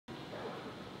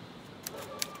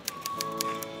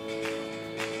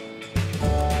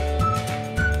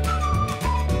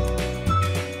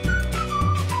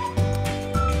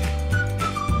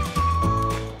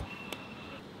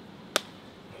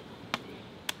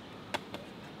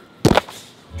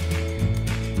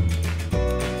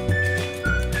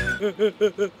Should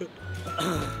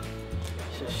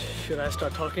I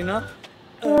start talking now?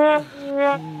 A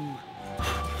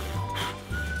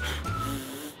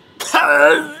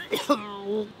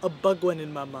bug went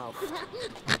in my mouth.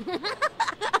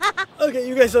 Okay,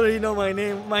 you guys already know my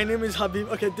name. My name is Habib.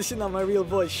 Okay, this is not my real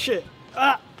voice. Shit.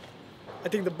 I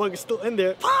think the bug is still in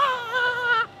there.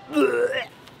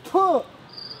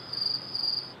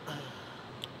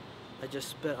 I just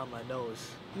spit on my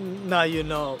nose. Now you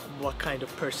know what kind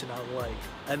of person I'm like.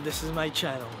 And this is my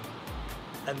channel.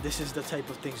 And this is the type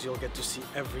of things you'll get to see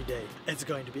every day. It's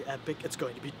going to be epic, it's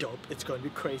going to be dope, it's going to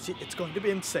be crazy, it's going to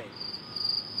be insane.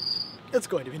 It's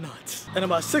going to be nuts. And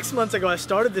about 6 months ago I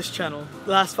started this channel.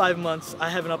 The last 5 months I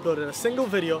haven't uploaded a single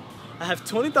video. I have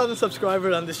 20,000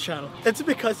 subscribers on this channel. It's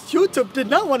because YouTube did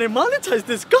not want to monetize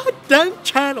this goddamn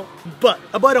channel. But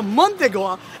about a month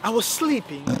ago I was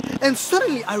sleeping and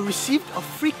suddenly I received a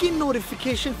freaking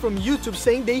notification from YouTube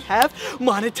saying they have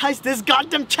monetized this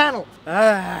goddamn channel.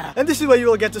 And this is where you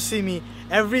will get to see me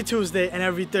every Tuesday and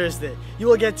every Thursday. You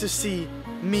will get to see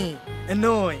me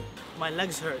annoying. My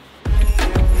legs hurt.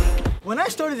 When I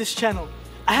started this channel,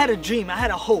 I had a dream, I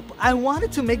had a hope. I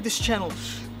wanted to make this channel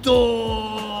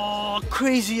the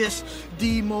craziest,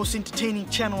 the most entertaining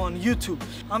channel on YouTube.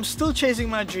 I'm still chasing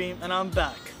my dream and I'm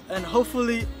back. And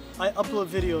hopefully I upload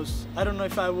videos. I don't know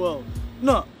if I will.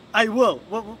 No, I will.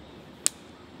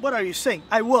 What are you saying?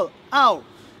 I will. Ow!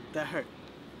 That hurt.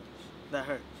 That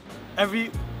hurt.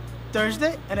 Every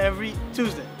Thursday and every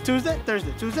Tuesday. Tuesday,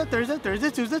 Thursday, Tuesday, Thursday, Thursday,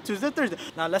 Tuesday, Tuesday, Thursday.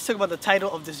 Now let's talk about the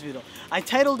title of this video. I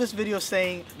titled this video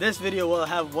saying this video will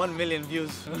have 1 million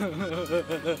views.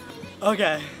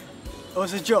 Okay, it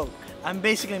was a joke. I'm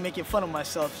basically making fun of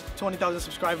myself. 20,000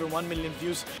 subscribers, 1 million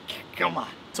views. Come on.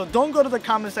 So don't go to the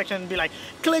comment section and be like,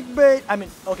 clickbait. I mean,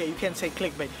 okay, you can say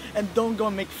clickbait. And don't go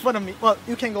make fun of me. Well,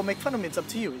 you can go make fun of me. It's up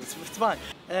to you. It's fine.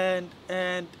 And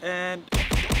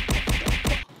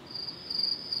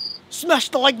smash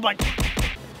the like button.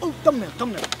 Oh,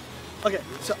 thumbnail. Okay,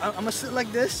 so I'm gonna sit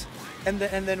like this, and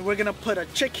then we're gonna put a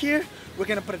chick here. We're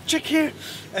gonna put a chick here,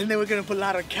 and then we're gonna put a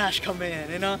lot of cash coming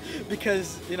in, you know,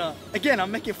 because, you know, again,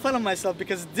 I'm making fun of myself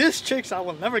because these chicks I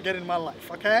will never get in my life.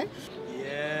 Okay?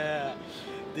 Yeah,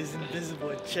 these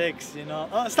invisible chicks, you know.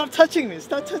 Oh, stop touching me!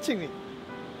 Stop touching me!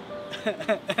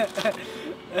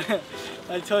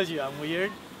 I told you I'm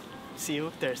weird. See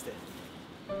you Thursday.